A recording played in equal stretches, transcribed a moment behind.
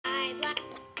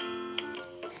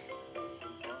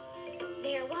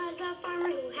was a farmer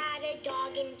who had a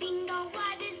dog, and Bingo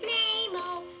was his name.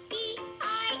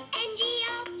 O-B-I-N-G-O.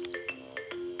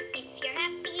 If you're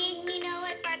happy and you know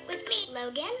it, bark with me.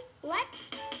 Logan, what?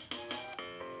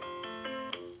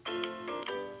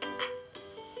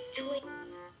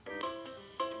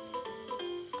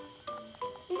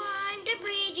 Wonder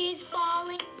Bridge is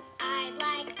falling. I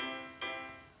like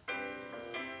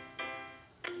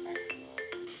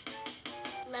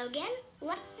Logan,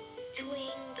 what?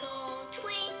 Twinkle,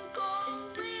 twinkle,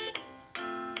 little.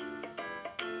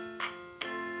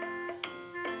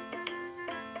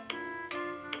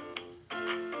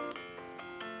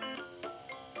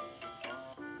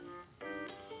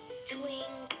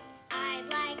 I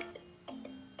like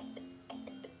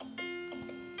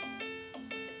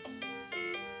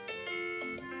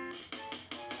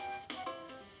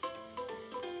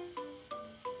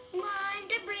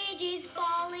Wonder Bridge is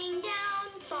falling down,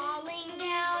 falling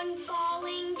down,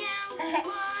 falling down.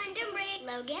 Wonder Bridge.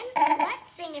 Logan, let's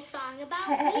sing a song about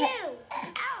you.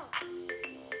 Oh.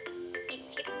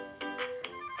 It's your...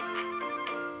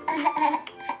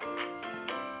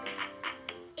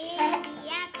 In the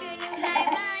afternoon I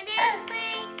run and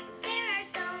play. There are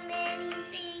so many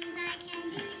things I can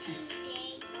do today.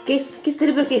 Kiss the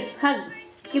little kiss. Hug.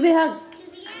 Give me a hug.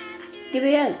 Give me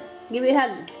a hug. Give me a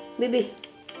hug. Baby.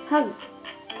 Hug.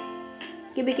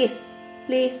 Give me a kiss.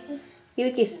 Please. Give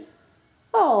me a kiss.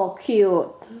 Oh,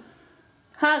 cute.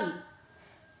 Hug.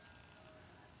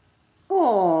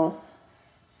 Oh.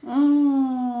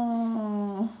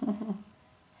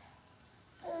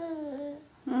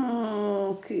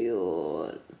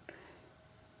 Cute.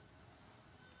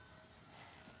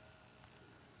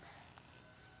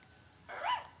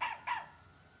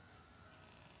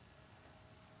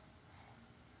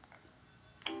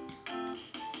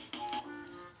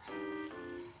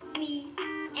 Me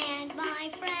and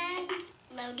my friend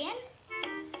Logan,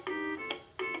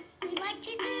 we like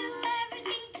to do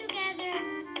everything together.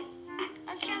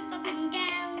 Let's jump up and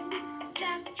down,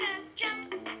 jump, jump,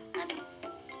 jump.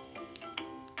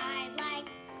 I like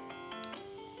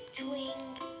swing.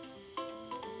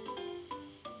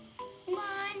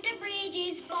 Wonder Bridge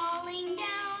is falling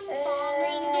down,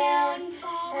 falling down,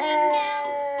 falling down.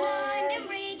 Wonder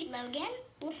Bridge, Logan.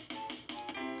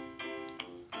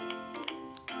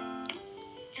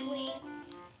 Swing.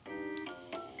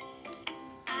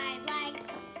 I like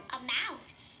a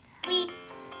mouse.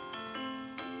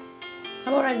 How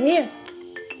about right here?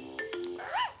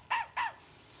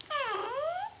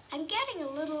 I'm getting a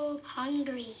little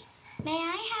hungry. May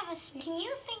I have a... Can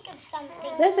you think of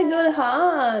something? That's a good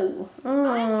hug.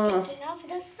 I'm thinking of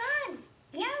the sun.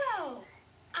 Yellow.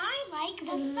 I like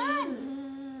the sun.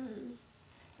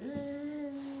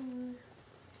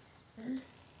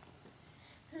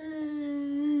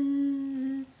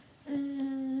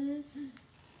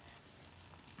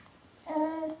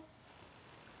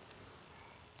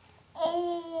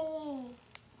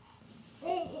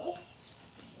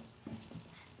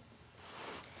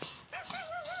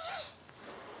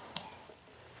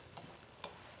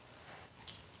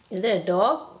 Is there a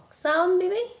dog sound,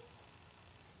 baby?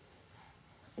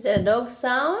 Is there a dog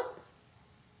sound?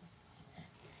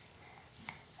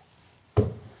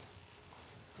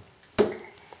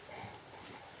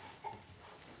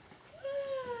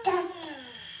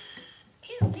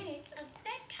 Of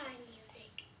bedtime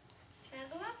music.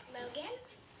 Snuggle up, Logan.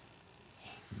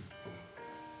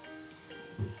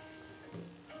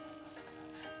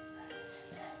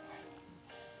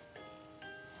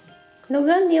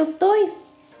 Logan, your toys.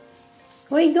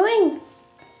 Where are you going?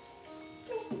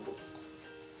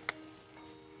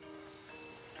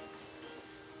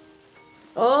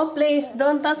 Oh, please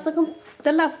don't touch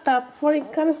the laptop. Hurry,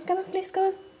 come on, please,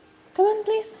 come on,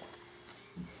 please.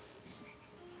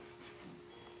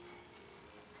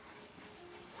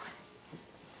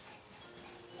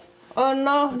 Oh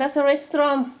no, that's a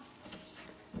restroom.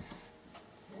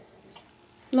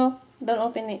 No, don't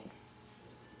open it.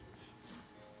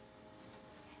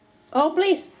 Oh,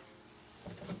 please.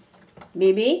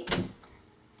 Baby.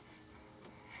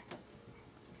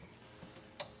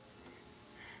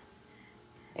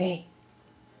 Hey.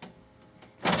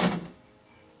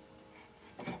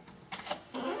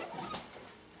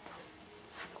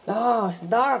 Oh, it's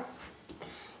dark.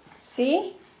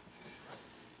 See?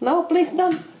 No, please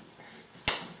don't.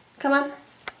 Come on.